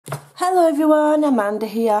Hello everyone, Amanda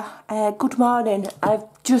here. Good morning. I've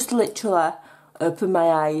just literally opened my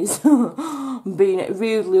eyes, been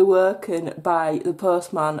rudely woken by the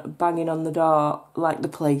postman banging on the door like the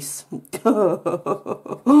police.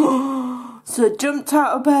 So jumped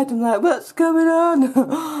out of bed and like, what's going on?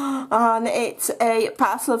 And it's a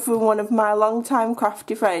parcel from one of my long-time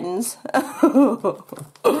crafty friends.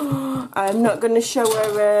 I'm not going to show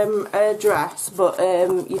her address, but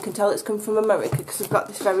you can tell it's come from America because I've got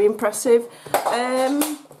this very impressive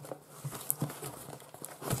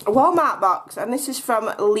Walmart box, and this is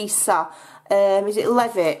from Lisa. Is it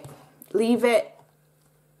Levitt? Levitt?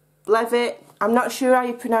 I'm not sure how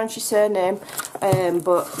you pronounce your surname,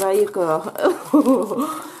 but there you go.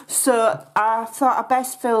 So I thought I'd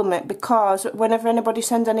best film it because whenever anybody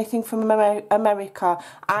sends anything from America,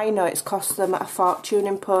 I know it's cost them a fortune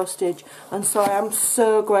in postage, and so I am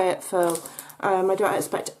so grateful. I don't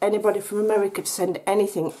expect anybody from America to send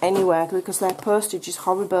anything anywhere because their postage is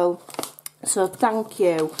horrible. So thank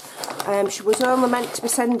you. She was only meant to be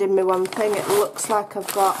sending me one thing. It looks like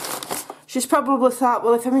I've got... She's probably thought,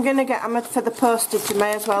 well, if I'm going to get hammered for the postage, I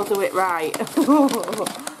may as well do it right.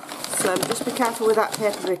 So just be careful with that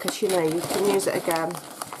paper because, you know, you can use it again.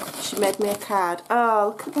 She made me a card.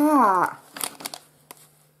 Oh, look at that.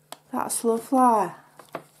 That's lovely. I'm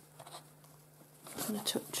going to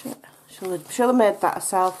touch it. She'll have made that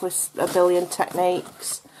herself with a billion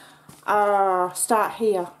techniques. Start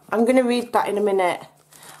here. I'm going to read that in a minute.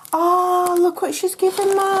 Oh, look what she's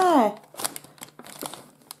given me.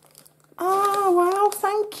 Oh, wow,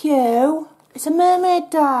 thank you. It's a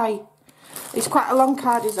mermaid die. It's quite a long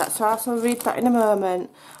card, is that? So I'll read that in a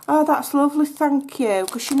moment. Oh, that's lovely, thank you.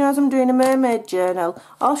 Because she knows I'm doing a mermaid journal.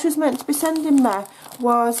 All she was meant to be sending me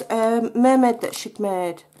was a mermaid that she'd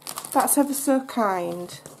made. That's ever so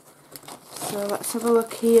kind. So let's have a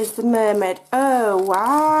look. Here's the mermaid. Oh,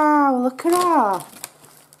 wow, look at her.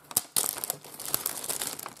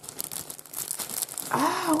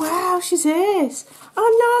 Oh, wow, she's this. Oh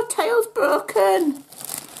no, tail's broken.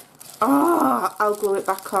 Oh, I'll glue it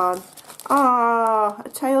back on. Oh, a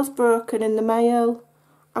tail's broken in the mail.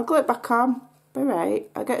 I'll glue it back on. Alright,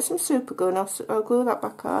 I'll get some super glue and I'll glue that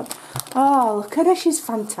back on. Oh, look at her, she's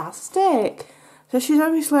fantastic. So she's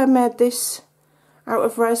obviously made this out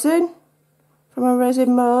of resin, from a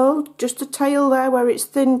resin mould. Just a tail there where it's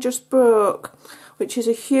thin just broke, which is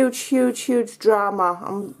a huge, huge, huge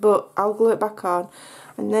drama, but I'll glue it back on.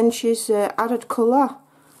 And then she's added colour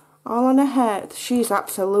all on her hair. She's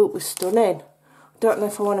absolutely stunning. Don't know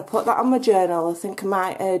if I want to put that on my journal. I think I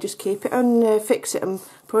might just keep it and fix it and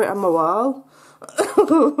put it on my wall.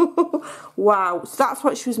 Wow, so that's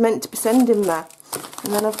what she was meant to be sending me.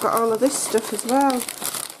 And then I've got all of this stuff as well.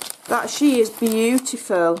 She is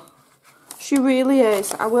beautiful. She really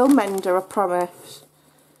is. I will mend her, I promise.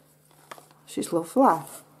 She's lovely.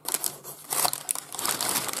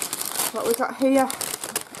 What we got here?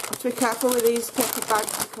 Have to be careful with these paper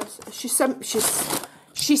bags because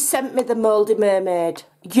she sent me the mouldy mermaid.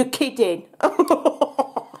 You're kidding?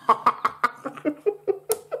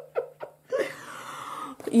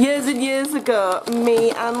 Years and years ago,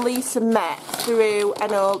 me and Lisa met through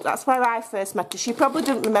an old... That's where I first met her. She probably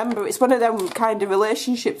didn't remember. It's one of them kind of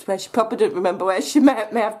relationships where she probably didn't remember where she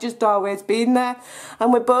met me. I've just always been there.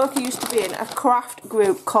 And we both used to be in a craft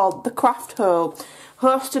group called The Craft Hole,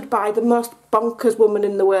 hosted by the most bonkers woman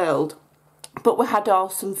in the world. But we had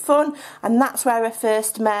awesome fun, and that's where I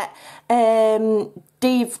first met Queen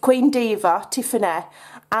Diva, Tiffany,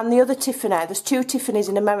 and the other Tiffany. There's two Tiffany's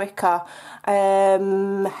in America,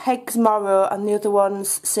 Heggs Morrow, and the other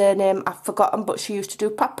one's surname I've forgotten, but she used to do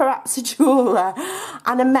paparazzi jewellery.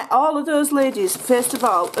 And I met all of those ladies, first of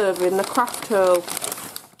all, over in the craft hole.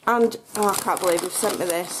 And, oh, I can't believe you've sent me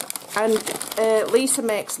this. And Lisa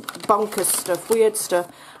makes bonkers stuff, weird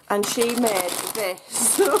stuff. And she made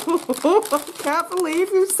this. I can't believe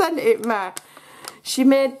you sent it, ma. She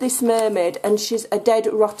made this mermaid, and she's a dead,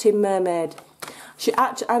 rotting mermaid.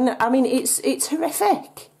 And I mean, it's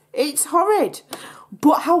horrific. It's horrid.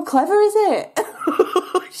 But how clever is it?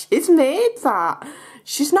 She's made that.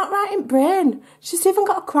 She's not right in brain. She's even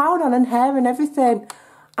got a crown on and hair and everything.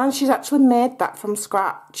 And she's actually made that from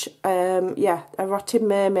scratch. Yeah, a rotting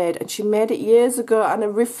mermaid. And she made it years ago, and I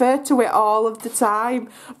refer to it all of the time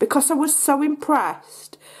because I was so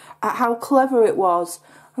impressed at how clever it was.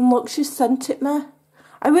 And look, she sent it me.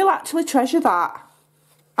 I will actually treasure that.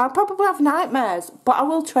 I'll probably have nightmares, but I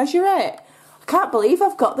will treasure it. I can't believe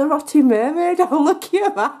I've got the rotting mermaid. How lucky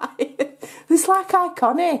am I? It's like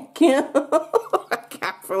iconic. I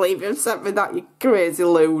can't believe you've sent me that, you crazy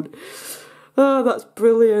loon. Oh, that's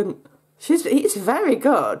brilliant. It's very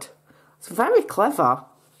good. It's very clever.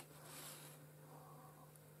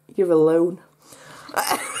 You're alone.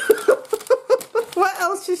 What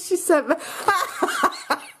else has she sent me?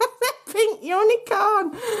 Pink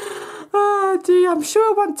unicorn. Oh dear, I'm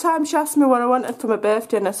sure one time she asked me what I wanted for my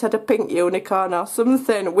birthday and I said a pink unicorn or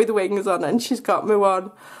something with wings on it, and she's got me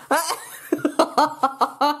one.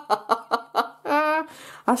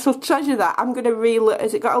 I shall treasure that. I'm going to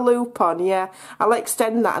has it got a loop on? Yeah. I'll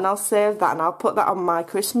extend that and I'll save that and I'll put that on my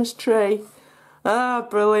Christmas tree. Ah,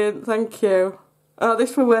 brilliant. Thank you. Oh,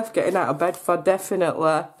 this was worth getting out of bed for,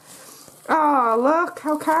 definitely. Oh, look,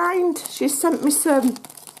 how kind. She sent me some.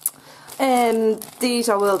 These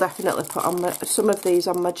I will definitely put on some of these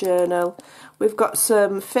on my journal. We've got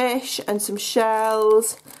some fish and some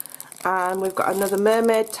shells. And we've got another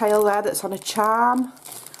mermaid tail there that's on a charm.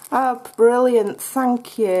 Oh, brilliant,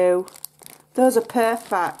 thank you. Those are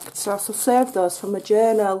perfect, so I shall save those for my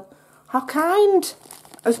journal. How kind.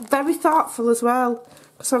 I was very thoughtful as well,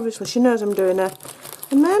 because obviously she knows I'm doing a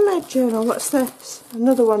mermaid journal. What's this?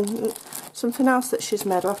 Another one, something else that she's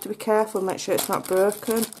made. I'll have to be careful, make sure it's not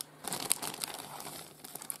broken.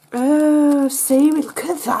 Oh, seaweed, look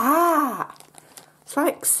at that. It's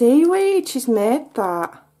like seaweed, she's made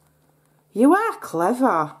that. You are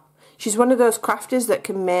clever. She's one of those crafters that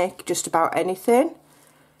can make just about anything.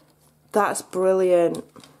 That's brilliant.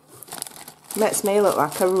 Makes me look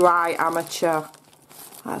like a right amateur.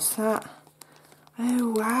 What's that?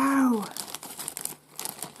 Oh wow.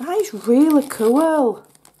 That is really cool.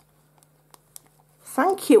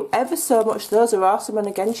 Thank you ever so much. Those are awesome. And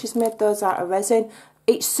again, she's made those out of resin.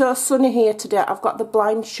 It's so sunny here today. I've got the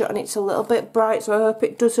blind shut and it's a little bit bright, so I hope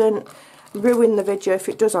it doesn't ruin the video. If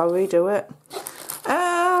it does, I'll redo it.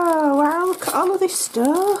 Oh wow, look at all of this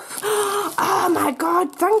stuff. Oh my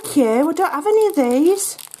god, thank you. I don't have any of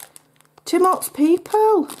these. Too much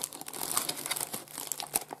people.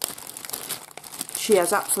 She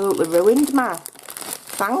has absolutely ruined me.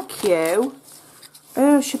 Thank you.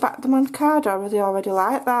 Oh, she backed them on card, or are they already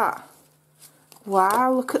like that?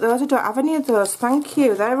 Wow, look at those. I don't have any of those. Thank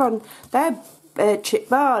you. They're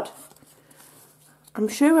chipboard. I'm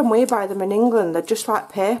sure when we buy them in England, they're just like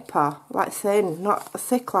paper, like thin, not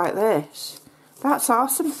thick like this. That's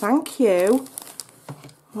awesome, thank you.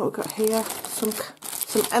 What have we got here?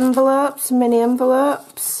 Some envelopes, some mini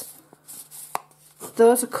envelopes.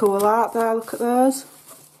 Those are cool, aren't they? Look at those.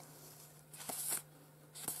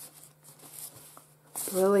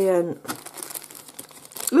 Brilliant.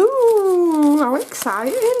 Ooh, how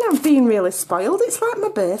exciting. I'm being really spoiled. It's like my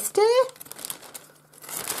birthday.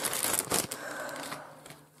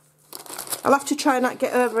 I'll have to try and not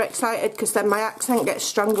get overexcited because then my accent gets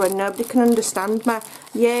stronger and nobody can understand me.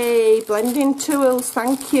 Yay, blending tools,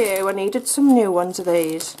 thank you. I needed some new ones of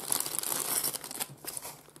these.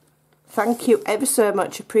 Thank you ever so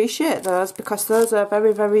much, appreciate those because those are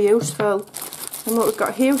very, very useful. And what we've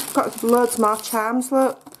got here, we've got loads more charms,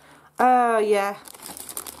 look. Oh yeah.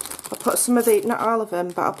 I'll put some of these, not all of them,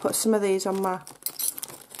 but I'll put some of these on my, I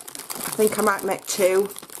think I might make two,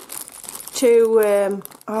 oh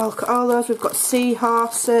look at all those, we've got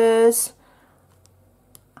seahorses,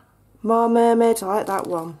 more mermaids, I like that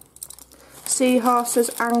one, seahorses,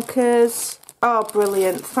 anchors, oh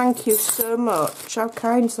brilliant, thank you so much, how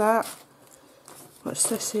kind's that? What's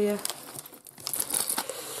this here?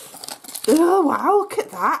 Oh wow, look at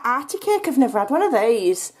that, Artie cake, I've never had one of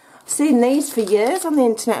these. I've seen these for years on the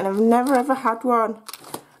internet and I've never ever had one.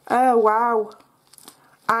 Oh wow,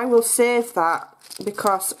 I will save that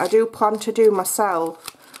because I do plan to do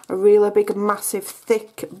myself a really big, massive,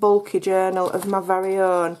 thick, bulky journal of my very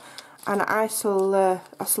own, and I shall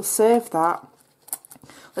save that.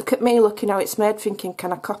 Look at me looking how it's made, thinking,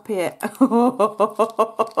 can I copy it?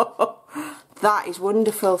 That is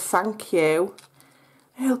wonderful, thank you.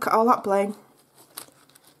 Hey, look at all that bling.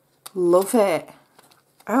 Love it.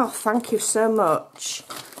 Oh, thank you so much.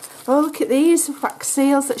 Oh, look at these wax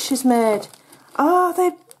seals that she's made. Oh,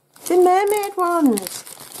 they're mermaid ones.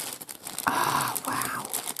 Oh, wow.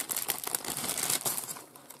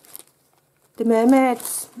 The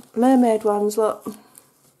mermaid ones, look.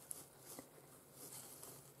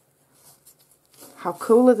 How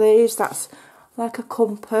cool are these? That's like a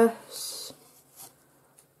compass.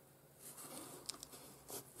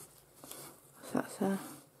 That's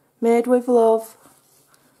made with love.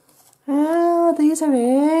 Oh, these are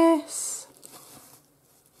ace.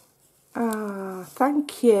 Ah,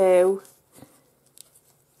 thank you.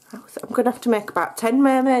 I'm going to have to make about 10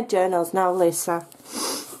 mermaid journals now, Lisa.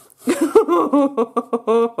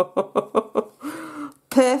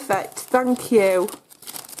 Perfect, thank you.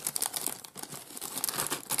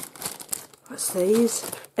 What's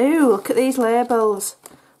these? Ooh, look at these labels.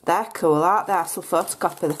 They're cool, aren't they? I shall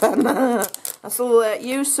photocopy them. I shall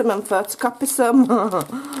use some and photocopy some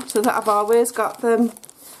so that I've always got them.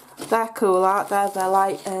 They're cool, aren't they? They're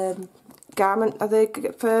like garment, are they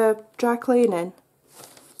for dry cleaning?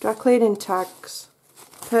 Dry cleaning tags.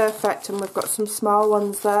 Perfect, and we've got some small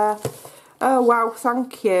ones there. Oh wow,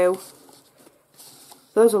 thank you.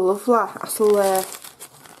 Those are lovely. I shall,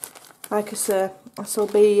 like I say, I shall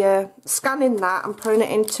be scanning that and putting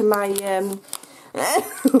it into my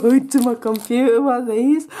into my computer. What are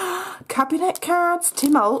these? Cabinet cards,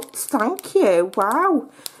 Tim Holtz, thank you. Wow.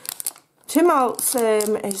 Tim Holtz is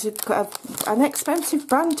an expensive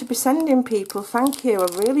brand to be sending people. Thank you, I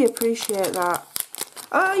really appreciate that.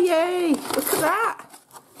 Oh yay, look at that.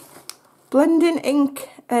 Blending ink.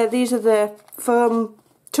 These are the foam,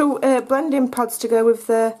 two blending pads to go with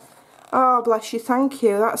the... Oh bless you, thank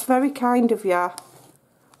you. That's very kind of you.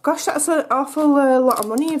 Gosh, that's an awful lot of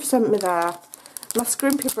money you've sent me there. My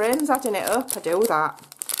scrimpy brain's adding it up, I do that.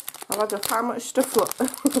 I've had up how much stuff, look.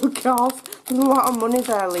 Look off. There's a lot of money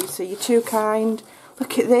there, Lisa, you're too kind.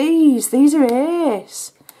 Look at these are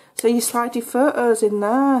ace. So you slide your photos in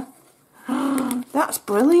there. That's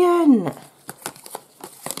brilliant.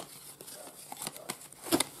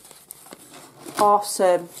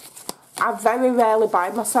 Awesome. I very rarely buy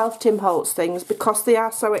myself Tim Holtz things because they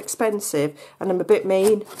are so expensive and I'm a bit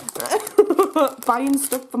mean buying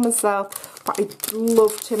stuff for myself, but I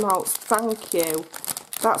love Tim Holtz, thank you.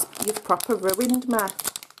 You've proper ruined me.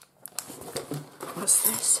 What's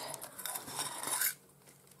this?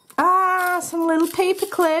 Ah, some little paper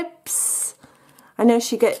clips. I know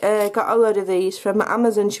she got a load of these from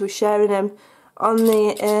Amazon. She was sharing them on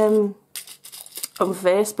the on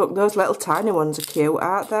Facebook. Those little tiny ones are cute,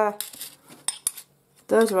 aren't they?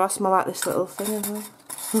 Those are awesome. I like this little thing.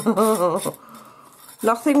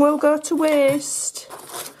 Nothing will go to waste.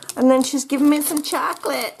 And then she's giving me some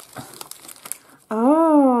chocolate.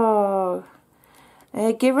 Oh,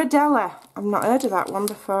 Ghirardelli. I've not heard of that one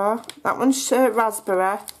before. That one's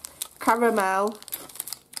raspberry, caramel,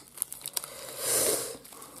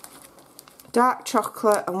 dark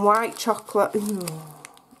chocolate and white chocolate.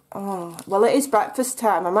 Oh, well, it is breakfast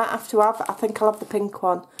time. I might have to have, I think I'll have the pink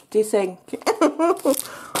one. Do you think?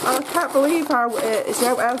 I can't believe how, is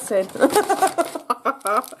there else in?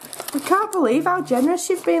 I can't believe how generous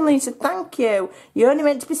you've been, Lisa. Thank you. You only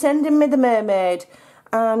meant to be sending me the mermaid.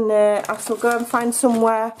 And I shall go and find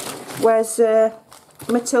somewhere. Where's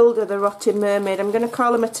Matilda, the rotting mermaid? I'm going to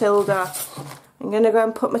call her Matilda. I'm going to go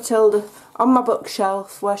and put Matilda on my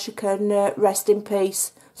bookshelf where she can rest in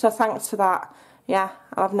peace. So thanks for that. Yeah,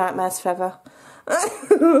 I'll have nightmares forever.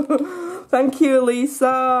 Thank you,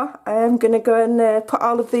 Lisa. I'm going to go and put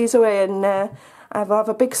all of these away and I'll have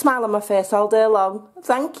a big smile on my face all day long.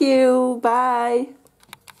 Thank you. Bye.